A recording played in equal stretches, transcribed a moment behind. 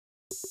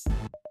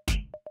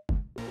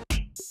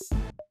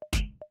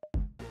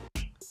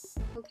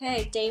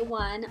Okay, day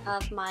one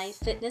of my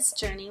fitness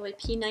journey with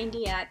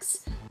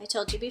P90X. I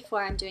told you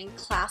before I'm doing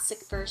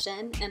classic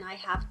version, and I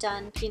have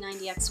done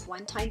P90X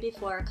one time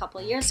before a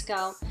couple years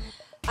ago.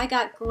 I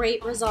got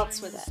great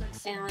results with it,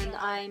 and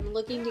I'm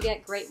looking to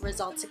get great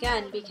results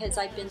again because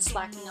I've been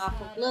slacking off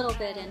a little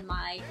bit in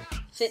my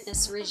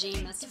fitness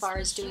regime as far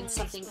as doing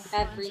something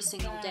every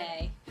single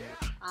day.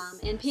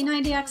 And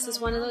P90X is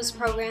one of those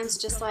programs,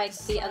 just like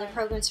the other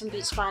programs from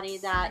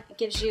Beachbody, that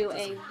gives you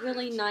a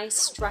really nice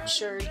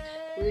structured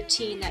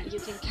routine that you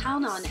can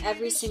count on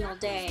every single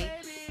day.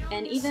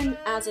 And even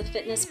as a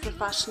fitness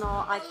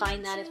professional, I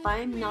find that if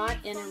I'm not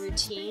in a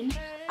routine,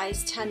 I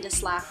tend to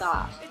slack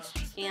off.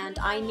 And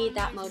I need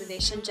that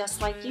motivation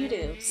just like you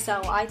do.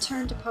 So I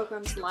turn to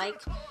programs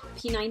like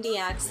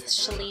P90X,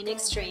 Chalene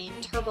Extreme,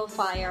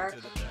 TurboFire,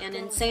 and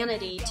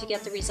Insanity to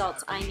get the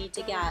results I need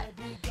to get.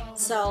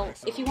 So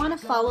if you want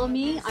to follow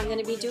me, I'm going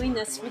to be doing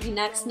this for the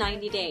next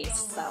 90 days.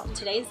 So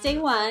today's day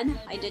one.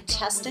 I did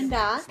chest and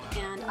back,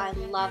 and I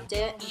loved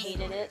it,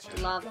 hated it,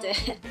 loved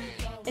it.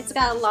 It's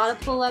got a lot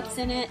of pull-ups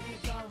in it,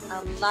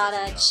 a lot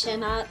of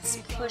chin-ups,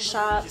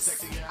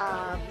 push-ups,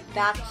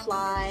 back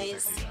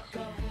flies.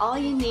 All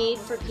you need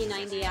for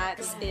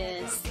P90X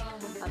is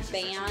a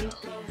band,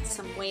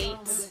 some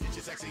weights,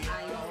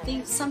 I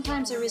think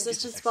sometimes a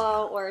resistance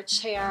ball or a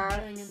chair,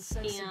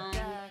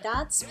 and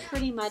that's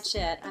pretty much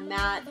it. A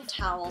mat,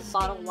 towel,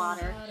 bottled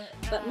water,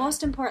 but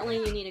most importantly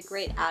you need a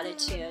great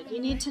attitude. You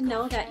need to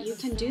know that you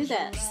can do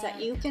this, that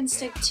you can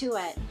stick to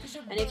it.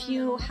 And if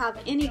you have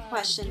any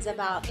questions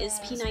about is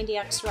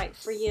P90X right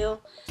for you,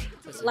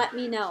 let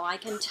me know. I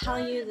can tell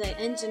you the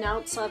ins and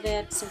outs of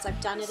it since I've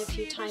done it a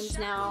few times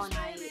now, and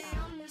I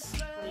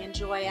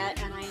enjoy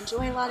it, and I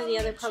enjoy a lot of the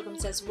other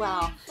programs as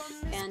well.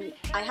 And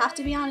I have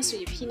to be honest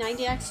with you,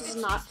 P90X is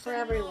not for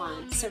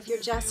everyone. So if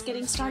you're just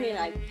getting started,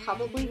 I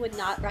probably would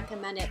not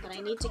recommend it, but I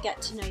need to get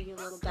to know you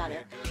a little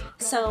better.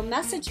 So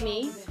message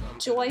me,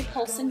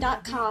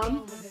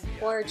 joypoulsen.com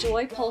or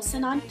Joy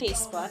Poulsen on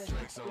Facebook.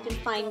 You can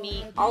find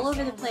me all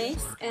over the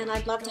place, and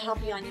I'd love to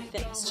help you on your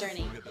fitness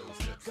journey.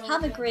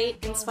 Have a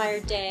great,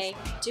 inspired day.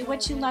 Do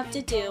what you love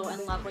to do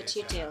and love what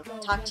you do.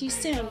 Talk to you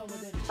soon.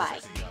 Bye.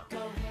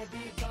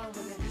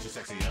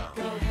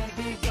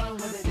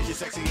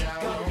 Sexy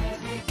out.